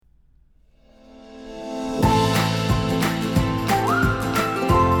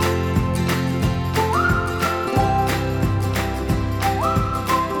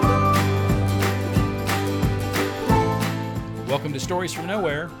Stories from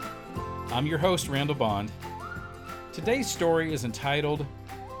Nowhere. I'm your host, Randall Bond. Today's story is entitled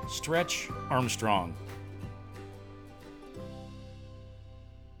Stretch Armstrong.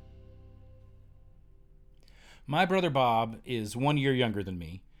 My brother Bob is 1 year younger than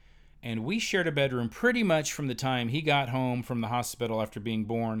me, and we shared a bedroom pretty much from the time he got home from the hospital after being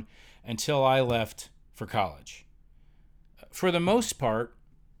born until I left for college. For the most part,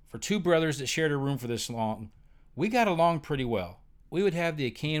 for two brothers that shared a room for this long, we got along pretty well. We would have the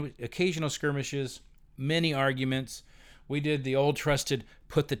occasional skirmishes, many arguments. We did the old trusted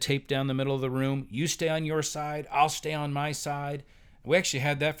put the tape down the middle of the room. You stay on your side, I'll stay on my side. We actually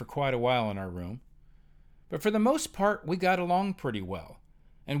had that for quite a while in our room. But for the most part, we got along pretty well.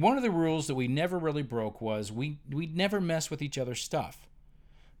 And one of the rules that we never really broke was we'd never mess with each other's stuff.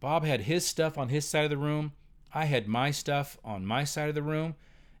 Bob had his stuff on his side of the room. I had my stuff on my side of the room.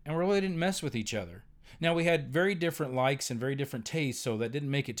 And we really didn't mess with each other. Now, we had very different likes and very different tastes, so that didn't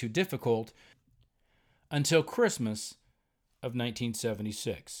make it too difficult until Christmas of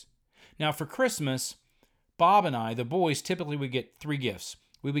 1976. Now, for Christmas, Bob and I, the boys, typically would get three gifts.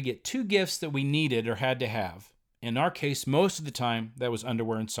 We would get two gifts that we needed or had to have. In our case, most of the time, that was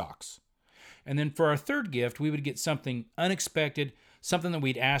underwear and socks. And then for our third gift, we would get something unexpected, something that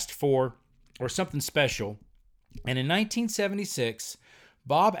we'd asked for, or something special. And in 1976,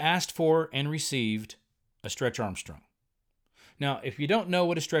 Bob asked for and received a Stretch Armstrong. Now, if you don't know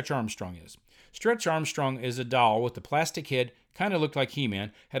what a Stretch Armstrong is, Stretch Armstrong is a doll with a plastic head, kind of looked like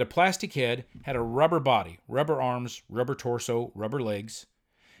He-Man, had a plastic head, had a rubber body, rubber arms, rubber torso, rubber legs,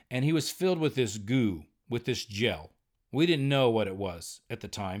 and he was filled with this goo, with this gel. We didn't know what it was at the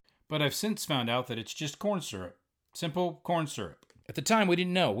time, but I've since found out that it's just corn syrup, simple corn syrup. At the time, we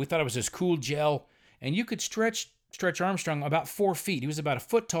didn't know. We thought it was this cool gel, and you could stretch Armstrong about 4 feet. He was about a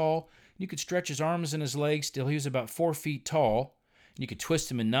foot tall. You could stretch his arms and his legs till he was about 4 feet tall. You could twist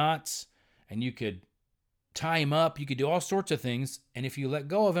him in knots, and you could tie him up. You could do all sorts of things, and if you let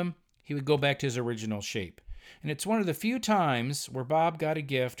go of him, he would go back to his original shape. And it's one of the few times where Bob got a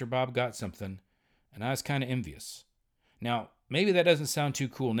gift or Bob got something, and I was kind of envious. Now, maybe that doesn't sound too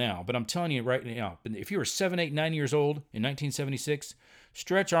cool now, but I'm telling you right now, if you were 7, 8, 9 years old in 1976,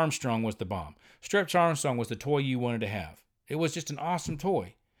 Stretch Armstrong was the bomb. Stretch Armstrong was the toy you wanted to have. It was just an awesome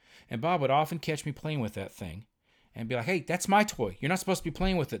toy. And Bob would often catch me playing with that thing and be like, hey, that's my toy. You're not supposed to be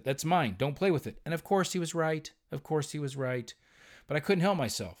playing with it. That's mine. Don't play with it. And of course he was right. But I couldn't help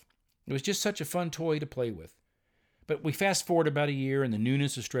myself. It was just such a fun toy to play with. But we fast forward about a year and the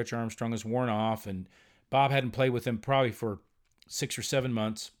newness of Stretch Armstrong is worn off, and Bob hadn't played with him probably for 6 or 7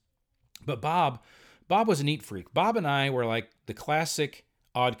 months. But Bob was a neat freak. Bob and I were like the classic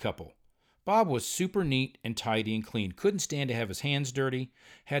odd couple. Bob was super neat and tidy and clean. Couldn't stand to have his hands dirty.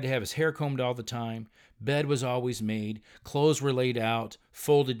 Had to have his hair combed all the time. Bed was always made. Clothes were laid out,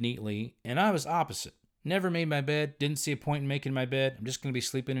 folded neatly. And I was opposite. Never made my bed. Didn't see a point in making my bed. I'm just going to be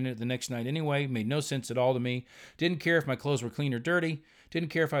sleeping in it the next night anyway. Made no sense at all to me. Didn't care if my clothes were clean or dirty. Didn't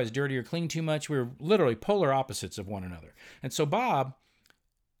care if I was dirty or clean too much. We were literally polar opposites of one another. And so Bob,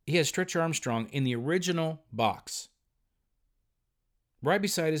 he has Stretch Armstrong in the original box, right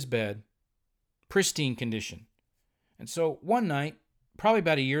beside his bed, pristine condition. And so one night, probably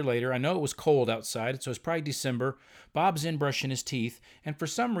about a year later, I know it was cold outside, so it's probably December, Bob's in brushing his teeth, and for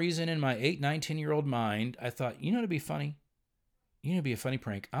some reason in my 8, 9, 10-year-old mind, I thought, you know, it'd be funny. You know, it'd be a funny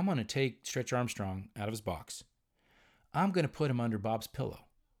prank. I'm going to take Stretch Armstrong out of his box. I'm going to put him under Bob's pillow.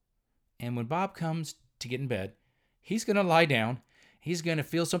 And when Bob comes to get in bed, he's going to lie down. He's going to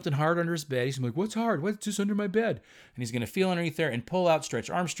feel something hard under his bed. He's going to be like, what's hard? What's this under my bed? And he's going to feel underneath there and pull out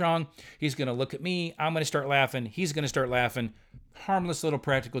Stretch Armstrong. He's going to look at me. I'm going to start laughing. He's going to start laughing. Harmless little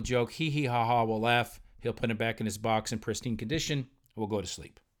practical joke. Hee hee ha ha. We'll laugh. He'll put him back in his box in pristine condition. We'll go to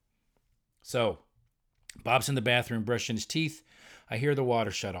sleep. So Bob's in the bathroom brushing his teeth. I hear the water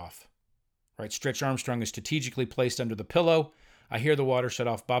shut off. Right? Stretch Armstrong is strategically placed under the pillow. I hear the water shut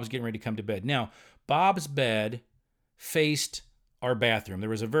off. Bob's getting ready to come to bed. Now, Bob's bed faced our bathroom. There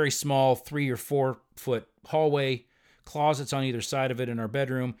was a very small 3 or 4 foot hallway, closets on either side of it in our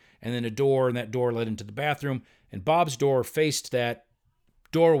bedroom, and then a door, and that door led into the bathroom. And Bob's door faced that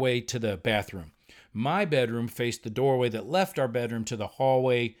doorway to the bathroom. My bedroom faced the doorway that left our bedroom to the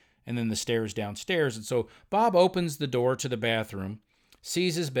hallway and then the stairs downstairs. And so Bob opens the door to the bathroom,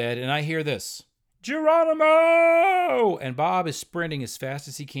 sees his bed, and I hear this, Geronimo! And Bob is sprinting as fast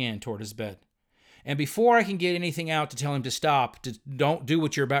as he can toward his bed. And before I can get anything out to tell him to stop, to don't do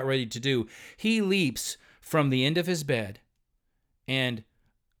what you're about ready to do, he leaps from the end of his bed and,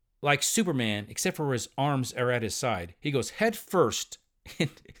 like Superman, except for his arms are at his side, he goes head first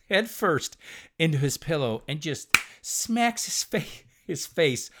head first into his pillow and just smacks his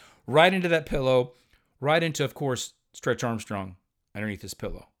face right into that pillow, right into, of course, Stretch Armstrong underneath his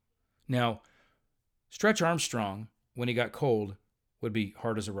pillow. Now, Stretch Armstrong, when he got cold, would be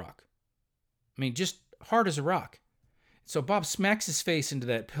hard as a rock. I mean, just hard as a rock. So Bob smacks his face into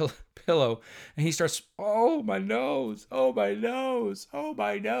that pillow, and he starts, oh, my nose, oh, my nose, oh,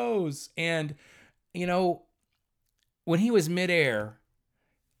 my nose. And, when he was midair,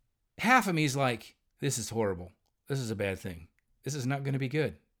 half of me is like, this is horrible. This is a bad thing. This is not going to be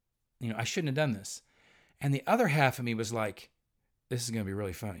good. I shouldn't have done this. And the other half of me was like, this is going to be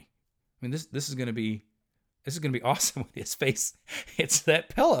really funny. I mean, this is going to be awesome when his face hits that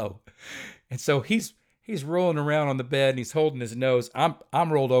pillow. And so he's rolling around on the bed and he's holding his nose. I'm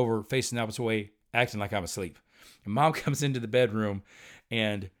rolled over, facing the opposite way, acting like I'm asleep. And Mom comes into the bedroom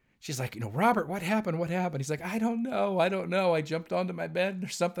and she's like, Robert, what happened? What happened? He's like, I don't know. I jumped onto my bed and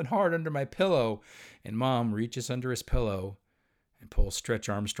there's something hard under my pillow. And Mom reaches under his pillow and pulls Stretch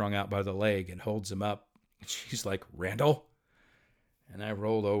Armstrong out by the leg and holds him up. And she's like, Randall? And I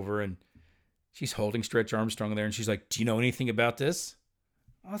rolled over and she's holding Stretch Armstrong there and she's like, do you know anything about this?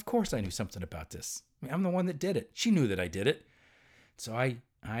 Well, of course I knew something about this. I mean, I'm the one that did it. She knew that I did it. So I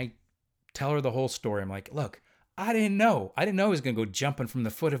tell her the whole story. I'm like, look, I didn't know. I was going to go jumping from the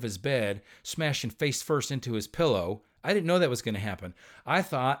foot of his bed, smashing face first into his pillow. I didn't know that was going to happen. I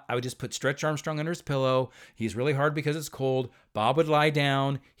thought I would just put Stretch Armstrong under his pillow. He's really hard because it's cold. Bob would lie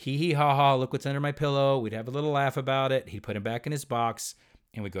down. Hee ha ha, look what's under my pillow. We'd have a little laugh about it. He'd put him back in his box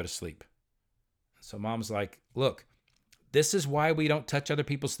and we'd go to sleep. So Mom's like, look, this is why we don't touch other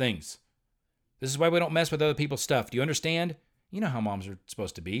people's things. This is why we don't mess with other people's stuff. Do you understand? You know how moms are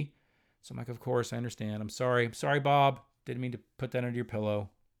supposed to be. So I'm like, of course, I understand. I'm sorry, Bob. Didn't mean to put that under your pillow.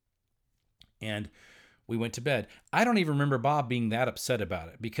 And we went to bed. I don't even remember Bob being that upset about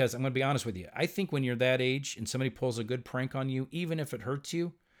it because I'm going to be honest with you. I think when you're that age and somebody pulls a good prank on you, even if it hurts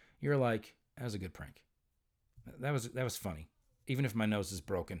you, you're like, that was a good prank. That was funny. Even if my nose is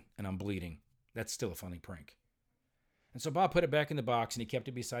broken and I'm bleeding, that's still a funny prank. And so Bob put it back in the box and he kept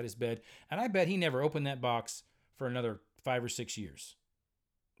it beside his bed. And I bet he never opened that box for another 5 or 6 years.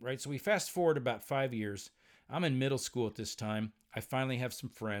 Right? So we fast forward about 5 years. I'm in middle school at this time. I finally have some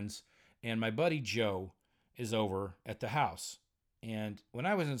friends. And my buddy Joe is over at the house. And when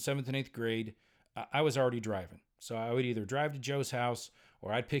I was in 7th and 8th grade, I was already driving. So I would either drive to Joe's house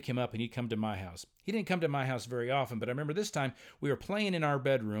or I'd pick him up and he'd come to my house. He didn't come to my house very often, but I remember this time we were playing in our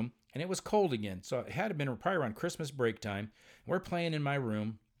bedroom and it was cold again. So it had been probably around Christmas break time. We're playing in my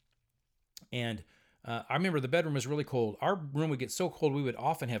room and I remember the bedroom was really cold. Our room would get so cold we would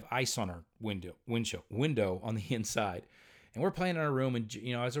often have ice on our window on the inside. And we're playing in our room and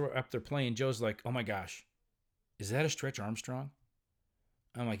as we're up there playing, Joe's like, oh my gosh, is that a Stretch Armstrong?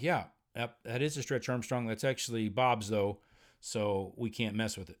 I'm like, yeah, that is a Stretch Armstrong. That's actually Bob's though, so we can't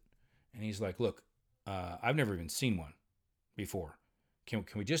mess with it. And he's like, look, I've never even seen one before. Can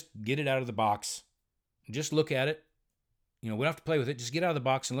we just get it out of the box and just look at it? We don't have to play with it. Just get out of the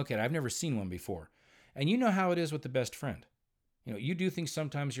box and look at it. I've never seen one before. And you know how it is with the best friend. You do things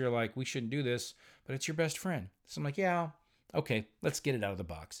sometimes you're like, we shouldn't do this, but it's your best friend. So I'm like, yeah, okay, let's get it out of the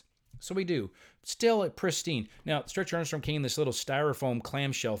box. So we do. Still pristine. Now, Stretch Armstrong came in this little styrofoam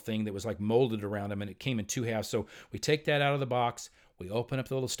clamshell thing that was like molded around him, and it came in 2 halves. So we take that out of the box. We open up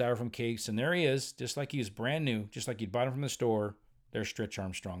the little styrofoam case, and there he is, just like he was brand new, just like you'd bought him from the store. There's Stretch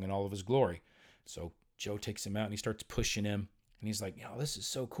Armstrong in all of his glory. So Joe takes him out, and he starts pushing him. And he's like, this is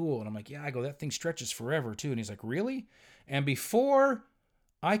so cool. And I'm like, yeah, I go, that thing stretches forever too. And he's like, really? And before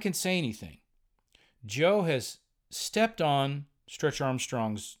I can say anything, Joe has stepped on Stretch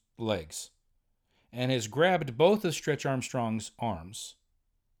Armstrong's legs and has grabbed both of Stretch Armstrong's arms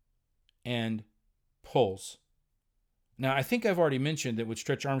and pulls. Now, I think I've already mentioned that when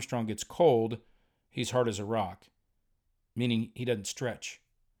Stretch Armstrong gets cold, he's hard as a rock, meaning he doesn't stretch.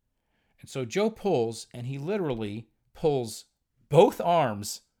 And so Joe pulls, and he literally pulls both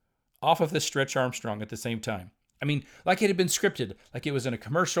arms off of the Stretch Armstrong at the same time. I mean, like it had been scripted, like it was in a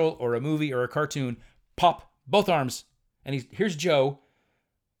commercial or a movie or a cartoon. Pop, both arms. And here's Joe,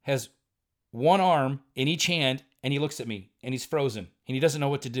 has one arm in each hand, and he looks at me, and he's frozen, and he doesn't know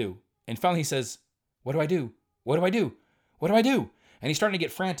what to do. And finally he says, what do I do? What do I do? What do I do? And he's starting to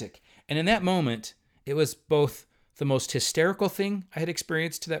get frantic. And in that moment, it was both the most hysterical thing I had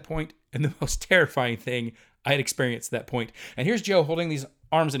experienced to that point and the most terrifying thing I had experienced at that point. And here's Joe holding these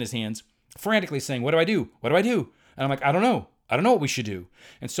arms in his hands, frantically saying, what do I do? What do I do? And I'm like, I don't know. I don't know what we should do.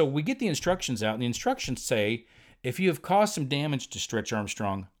 And so we get the instructions out, and the instructions say, if you have caused some damage to Stretch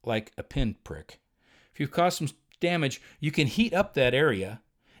Armstrong, like a pinprick, if you've caused some damage, you can heat up that area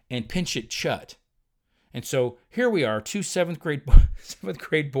and pinch it shut. And so here we are, two seventh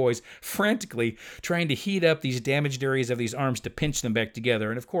grade boys frantically trying to heat up these damaged areas of these arms to pinch them back together.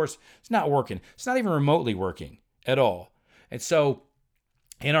 And of course, it's not working. It's not even remotely working at all. And so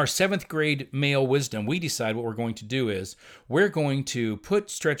in our seventh grade male wisdom, we decide what we're going to do is we're going to put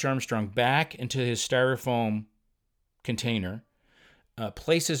Stretch Armstrong back into his styrofoam container,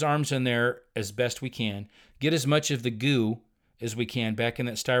 place his arms in there as best we can, get as much of the goo as we can back in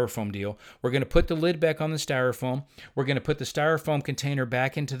that styrofoam deal. We're going to put the lid back on the styrofoam. We're going to put the styrofoam container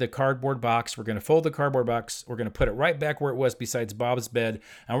back into the cardboard box. We're going to fold the cardboard box. We're going to put it right back where it was besides Bob's bed,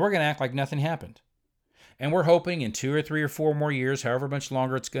 and we're going to act like nothing happened. And we're hoping in 2 or 3 or 4 more years, however much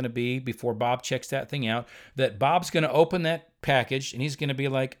longer it's going to be before Bob checks that thing out, that Bob's going to open that package and he's going to be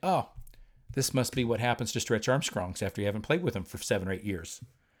like, oh, this must be what happens to Stretch Armstrongs after you haven't played with them for 7 or 8 years.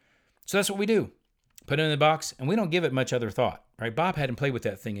 So that's what we do. Put it in the box, and we don't give it much other thought. Right? Bob hadn't played with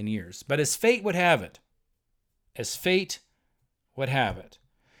that thing in years. But as fate would have it,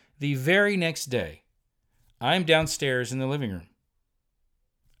 the very next day, I'm downstairs in the living room.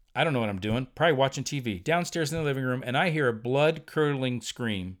 I don't know what I'm doing, probably watching TV, downstairs in the living room, and I hear a blood-curdling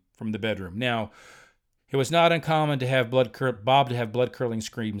scream from the bedroom. Now, it was not uncommon to have Bob to have blood-curdling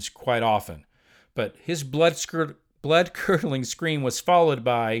screams quite often, but his blood-curdling scream was followed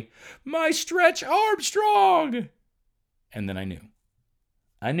by, "My Stretch Armstrong!" And then I knew.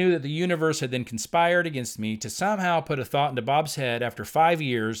 I knew that the universe had then conspired against me to somehow put a thought into Bob's head after 5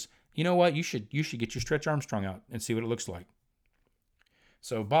 years. You know what? You should get your Stretch Armstrong out and see what it looks like.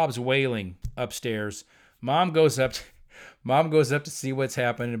 So Bob's wailing upstairs. Mom goes up to see what's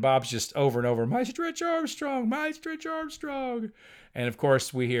happening, and Bob's just over and over, "My Stretch Armstrong, my Stretch Armstrong." And of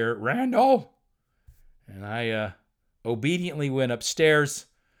course we hear, "Randall." And I obediently went upstairs.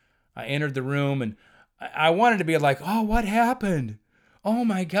 I entered the room, and I wanted to be like, "Oh, what happened? Oh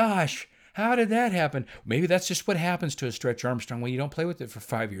my gosh, how did that happen?" Maybe that's just what happens to a Stretch Armstrong when you don't play with it for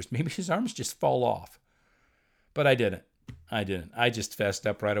 5 years. Maybe his arms just fall off. But I didn't. I just fessed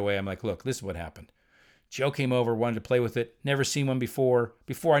up right away. I'm like, "Look, this is what happened. Joe came over, wanted to play with it. Never seen one before.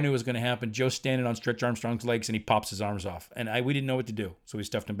 Before I knew it was going to happen, Joe's standing on Stretch Armstrong's legs, and he pops his arms off. And we didn't know what to do, so we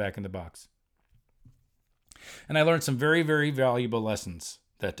stuffed him back in the box." And I learned some very, very valuable lessons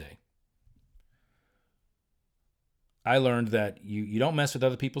that day. I learned that you don't mess with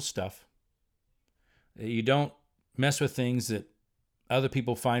other people's stuff. You don't mess with things that other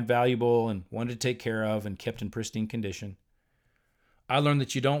people find valuable and wanted to take care of and kept in pristine condition. I learned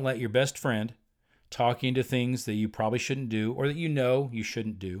that you don't let your best friend talk you into things that you probably shouldn't do or that you know you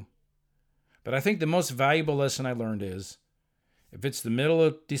shouldn't do. But I think the most valuable lesson I learned is, if it's the middle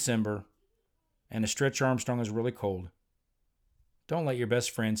of December and a Stretch Armstrong is really cold, don't let your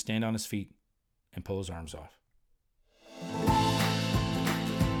best friend stand on his feet and pull his arms off.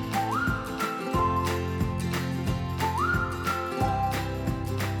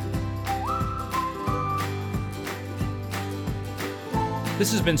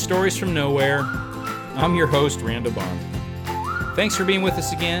 This has been Stories from Nowhere. I'm your host, Randall Bond. Thanks for being with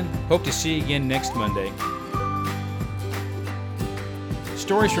us again. Hope to see you again next Monday.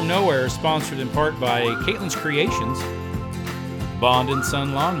 Stories from Nowhere is sponsored in part by Caitlin's Creations, Bond &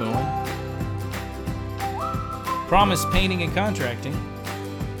 Son Lawn Mowing, Promise Painting and Contracting,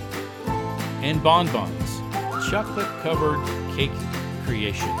 and Bon Bon's chocolate-covered cake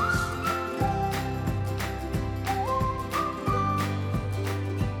creations.